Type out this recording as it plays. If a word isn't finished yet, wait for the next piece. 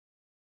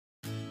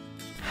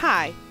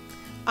Hi,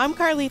 I'm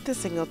Carlita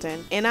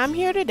Singleton, and I'm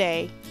here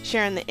today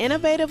sharing the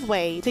innovative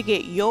way to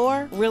get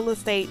your real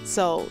estate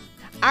sold.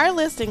 Our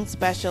listing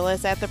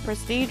specialists at the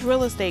Prestige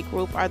Real Estate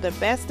Group are the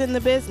best in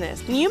the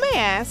business. And you may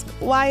ask,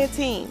 why a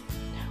team?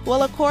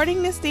 Well,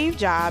 according to Steve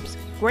Jobs,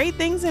 great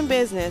things in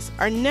business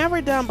are never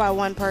done by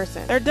one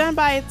person. They're done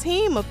by a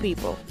team of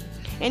people.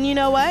 And you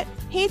know what?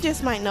 He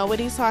just might know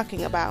what he's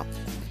talking about.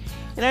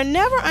 And I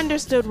never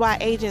understood why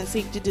agents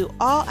seek to do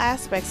all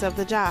aspects of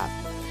the job.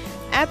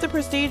 At the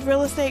Prestige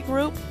Real Estate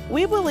Group,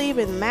 we believe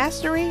in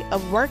mastery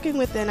of working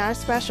within our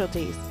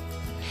specialties.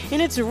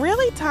 And it's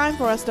really time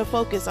for us to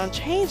focus on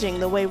changing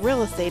the way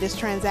real estate is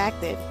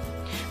transacted.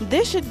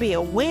 This should be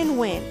a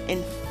win-win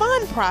and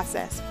fun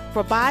process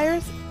for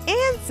buyers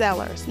and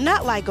sellers,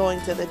 not like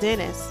going to the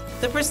dentist.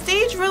 The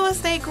Prestige Real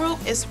Estate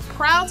Group is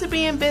proud to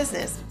be in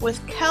business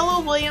with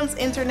Keller Williams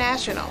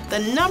International, the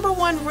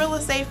 #1 real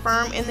estate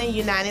firm in the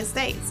United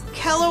States.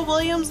 Keller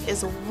Williams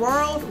is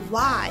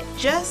worldwide,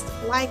 just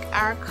like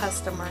our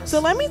customers. So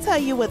let me tell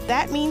you what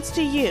that means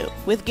to you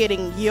with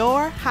getting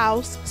your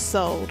house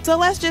sold. So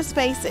let's just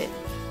face it,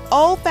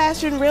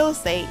 old-fashioned real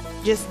estate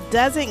just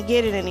doesn't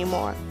get it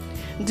anymore.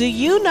 Do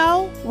you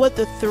know what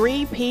the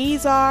 3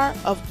 P's are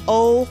of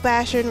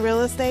old-fashioned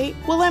real estate?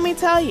 Well, let me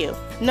tell you.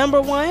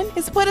 Number 1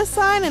 is put a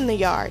sign in the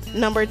yard.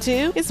 Number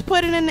 2 is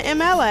put it in the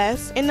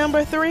MLS. And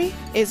number 3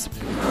 is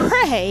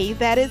pray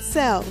that it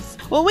sells.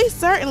 Well, we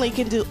certainly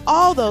can do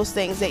all those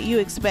things that you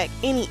expect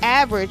any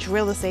average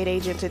real estate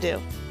agent to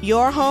do.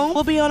 Your home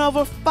will be on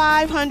over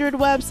 500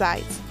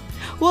 websites.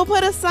 We'll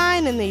put a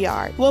sign in the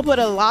yard. We'll put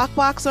a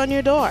lockbox on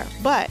your door.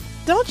 But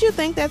don't you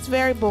think that's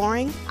very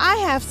boring? I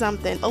have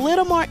something a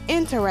little more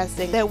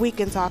interesting that we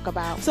can talk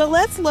about. So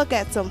let's look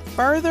at some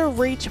further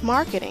reach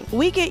marketing.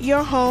 We get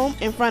your home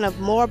in front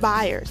of more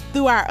buyers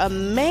through our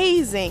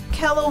amazing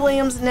Keller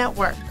Williams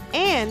network.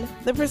 And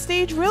the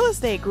Prestige Real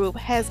Estate Group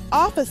has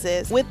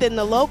offices within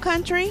the Low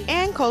Country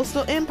and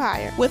Coastal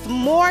Empire, with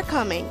more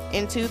coming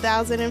in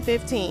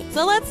 2015.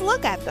 So let's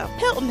look at them.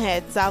 Hilton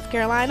Head, South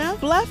Carolina;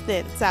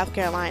 Bluffton, South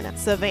Carolina;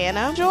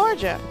 Savannah,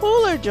 Georgia;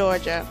 Pooler,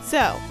 Georgia.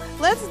 So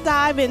let's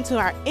dive into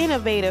our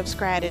innovative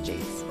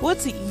strategies.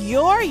 What's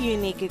your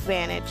unique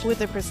advantage with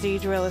the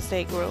Prestige Real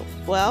Estate Group?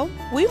 Well,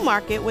 we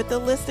market with the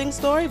listing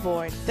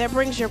storyboard that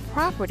brings your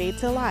property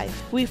to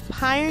life. We've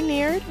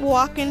pioneered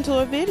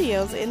walk-in-tour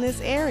videos in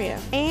this area,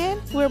 and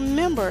we're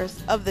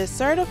members of the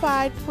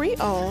Certified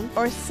Pre-Owned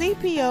or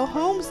CPO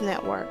Homes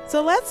Network.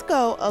 So let's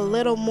go a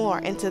little more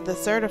into the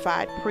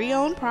certified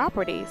pre-owned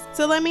properties.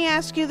 So let me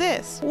ask you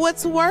this: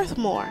 what's worth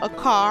more, a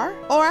car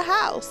or a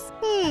house?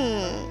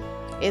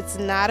 It's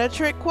not a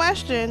trick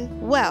question.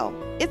 Well,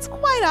 it's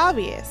quite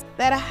obvious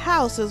that a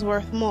house is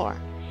worth more.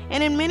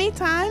 And in many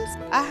times,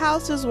 a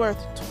house is worth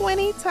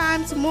 20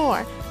 times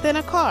more than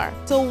a car.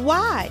 So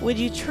why would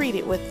you treat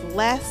it with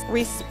less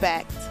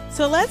respect?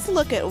 So let's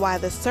look at why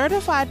the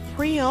Certified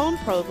Pre-Owned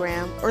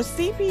program or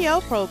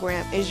CPO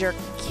program is your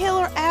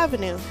killer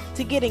avenue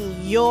to getting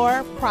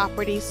your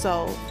property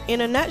sold.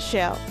 In a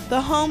nutshell, the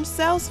home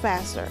sells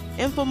faster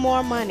and for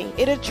more money.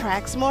 It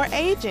attracts more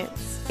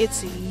agents.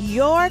 It's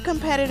your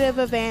competitive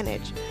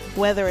advantage,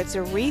 whether it's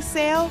a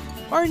resale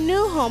or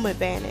new home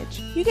advantage.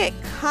 You get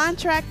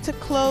contract to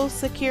close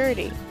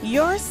security.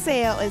 Your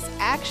sale is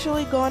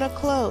actually going to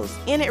close,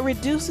 and it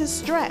reduces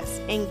stress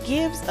and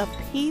gives a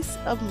peace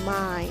of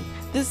mind.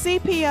 The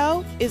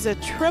CPO is a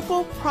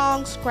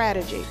triple-pronged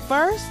strategy.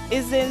 First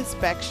is the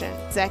inspection.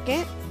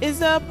 Second is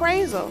the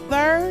appraisal.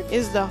 Third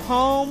is the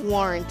home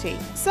warranty.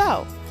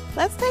 So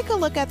let's take a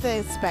look at the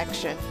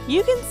inspection.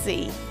 You can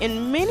see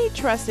in many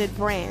trusted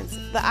brands,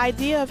 the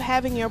idea of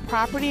having your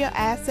property or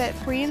asset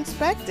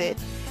pre-inspected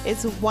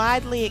is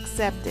widely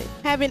accepted,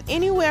 having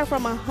anywhere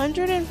from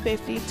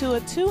 150 to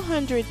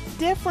 200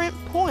 different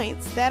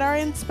points that are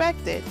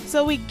inspected.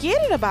 So we get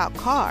it about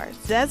cars.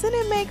 Doesn't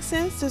it make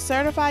sense to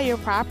certify your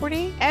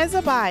property? As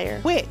a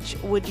buyer, which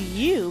would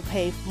you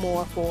pay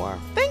more for?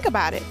 Think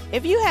about it.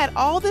 If you had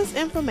all this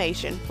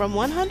information from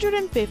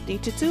 150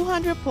 to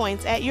 200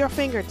 points at your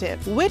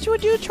fingertips, which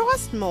would you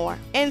trust more?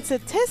 And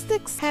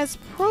statistics has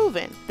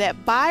proven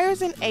that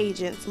buyers and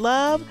agents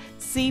love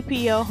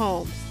CPO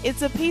homes.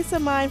 It's a peace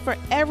of mind for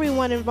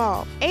everyone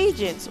involved.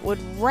 Agents would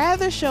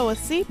rather show a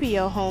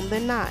CPO home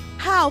than not.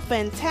 How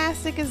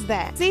fantastic is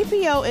that?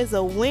 CPO is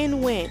a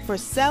win-win for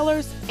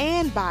sellers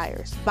and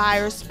buyers.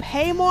 Buyers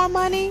pay more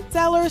money,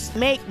 sellers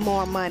make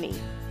more money.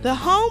 The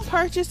home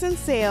purchase and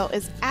sale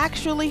is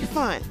actually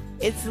fun.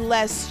 It's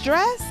less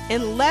stress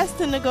and less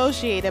to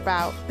negotiate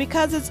about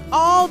because it's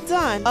all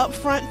done up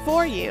front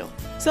for you.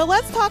 So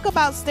let's talk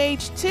about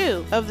stage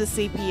 2 of the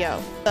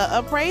CPO, the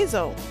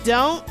appraisal.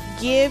 Don't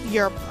give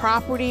your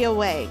property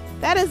away.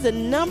 That is the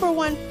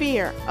 #1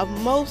 fear of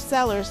most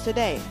sellers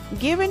today.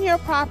 Giving your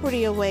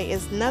property away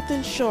is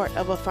nothing short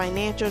of a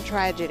financial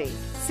tragedy.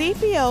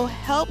 CPO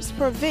helps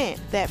prevent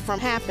that from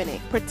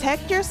happening.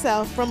 Protect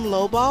yourself from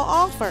lowball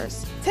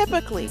offers.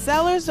 Typically,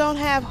 sellers don't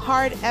have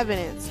hard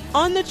evidence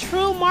on the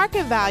true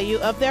market value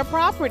of their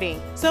property.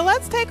 So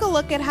let's take a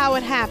look at how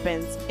it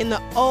happens in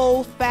the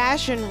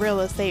old-fashioned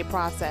real estate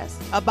process.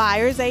 A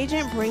buyer's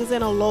agent brings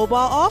in a lowball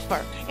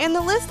offer, and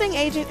the listing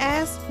agent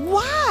asks,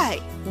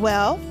 why?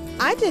 Well,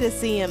 I did a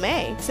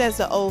CMA, says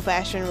the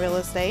old-fashioned real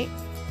estate.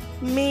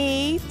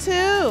 Me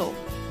too.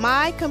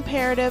 My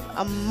comparative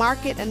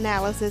market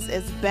analysis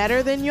is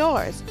better than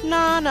yours.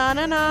 Nah.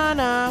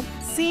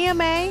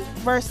 CMA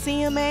versus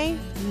CMA,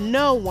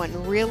 no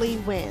one really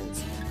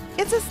wins.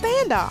 It's a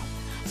standoff.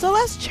 So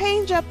let's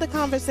change up the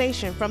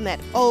conversation from that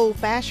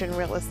old-fashioned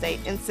real estate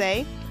and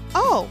say,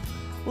 oh,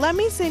 let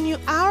me send you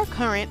our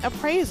current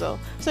appraisal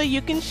so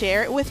you can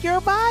share it with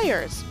your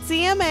buyers.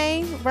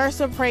 CMA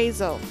versus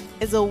appraisal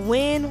is a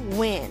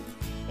win-win,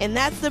 and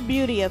that's the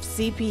beauty of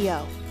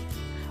CPO.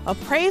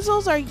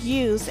 Appraisals are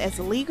used as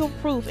legal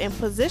proof in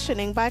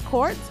positioning by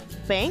courts,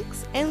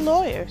 banks, and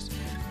lawyers.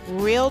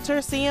 Realtor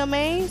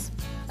CMAs?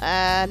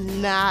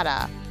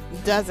 Nada.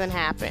 Doesn't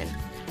happen.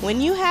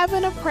 When you have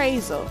an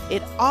appraisal,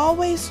 it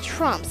always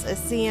trumps a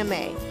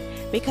CMA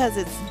because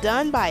it's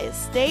done by a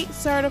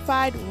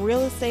state-certified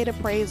real estate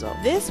appraisal.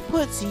 This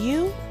puts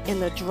you in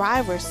the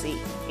driver's seat,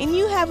 and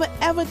you have an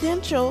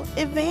evidential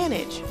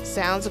advantage.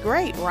 Sounds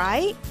great,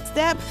 right?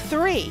 Step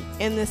 3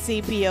 in the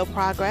CPO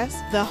progress,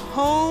 the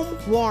home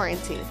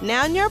warranty.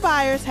 Now your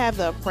buyers have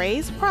the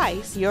appraised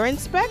price, your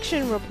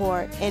inspection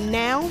report, and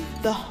now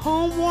the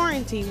home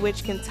warranty,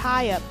 which can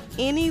tie up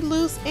any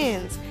loose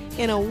ends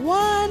in a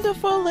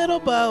wonderful little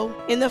bow.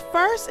 In the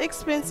first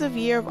expensive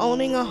year of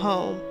owning a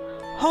home,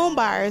 home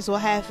buyers will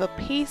have a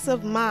peace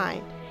of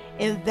mind,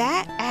 and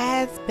that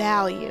adds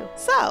value.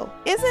 So,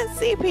 isn't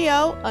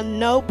CPO a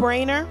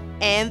no-brainer?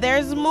 And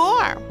there's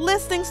more.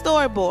 Listing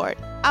storyboard.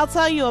 I'll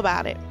tell you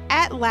about it.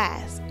 At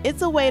last,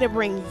 it's a way to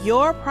bring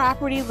your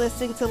property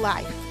listing to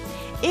life.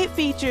 It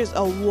features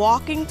a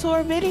walking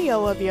tour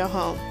video of your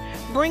home,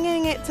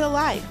 bringing it to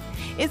life.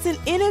 It's an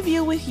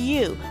interview with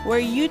you where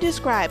you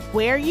describe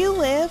where you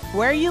live,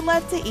 where you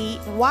love to eat,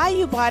 why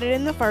you bought it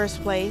in the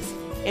first place,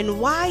 and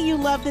why you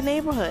love the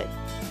neighborhood.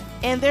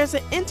 And there's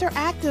an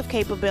interactive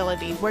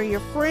capability where your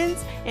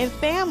friends and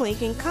family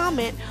can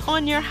comment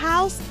on your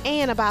house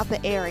and about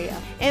the area.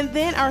 And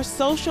then our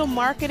social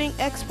marketing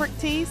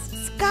expertise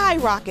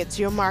skyrockets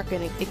your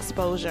marketing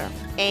exposure.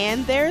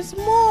 And there's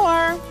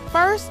more.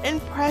 First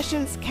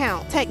impressions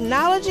count.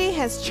 Technology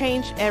has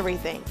changed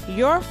everything.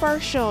 Your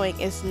first showing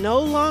is no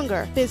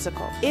longer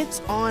physical,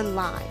 it's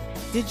online.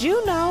 Did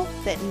you know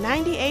that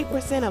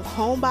 98% of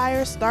home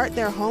buyers start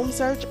their home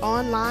search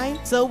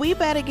online? So we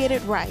better get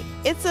it right.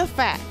 It's a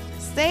fact.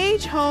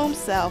 Stage homes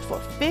sell for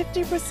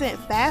 50%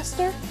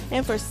 faster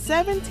and for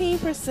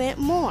 17%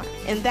 more.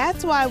 And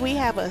that's why we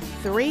have a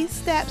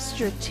 3-step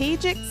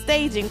strategic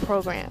staging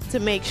program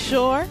to make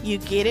sure you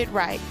get it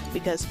right,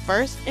 because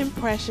first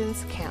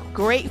impressions count.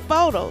 Great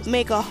photos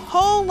make a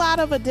whole lot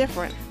of a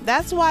difference.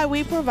 That's why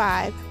we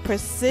provide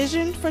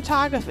precision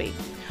photography.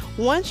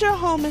 Once your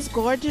home is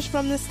gorgeous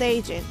from the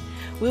staging,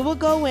 we will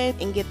go in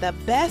and get the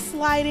best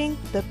lighting,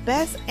 the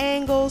best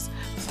angles,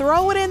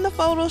 throw it in the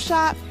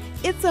Photoshop.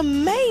 It's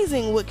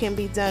amazing what can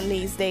be done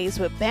these days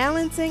with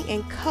balancing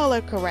and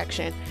color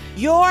correction.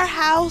 Your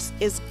house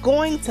is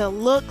going to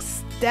look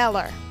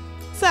stellar.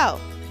 So,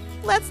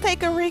 let's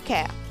take a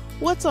recap.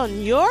 What's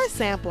on your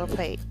sampler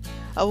plate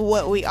of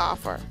what we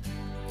offer?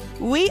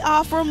 We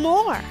offer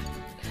more.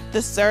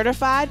 The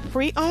Certified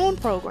Pre-Owned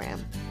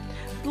Program,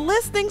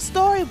 Listing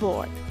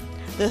Storyboard,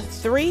 the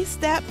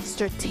 3-step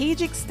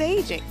strategic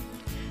staging,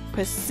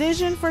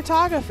 Precision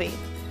Photography,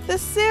 the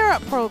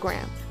Syrup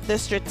Program, the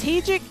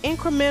Strategic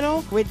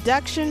Incremental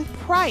Reduction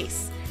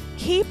Price,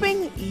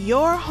 keeping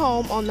your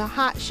home on the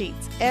hot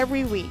sheets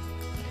every week.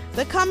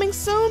 The Coming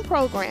Soon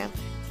Program,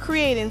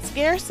 creating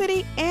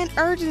scarcity and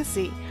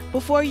urgency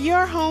before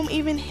your home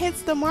even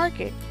hits the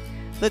market.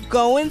 The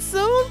Going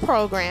Soon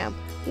Program,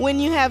 when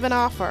you have an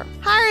offer.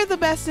 Hire the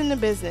best in the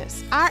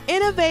business. Our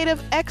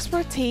innovative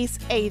expertise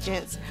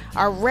agents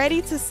are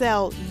ready to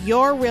sell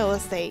your real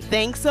estate.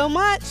 Thanks so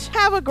much.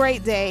 Have a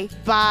great day.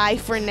 Bye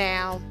for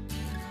now.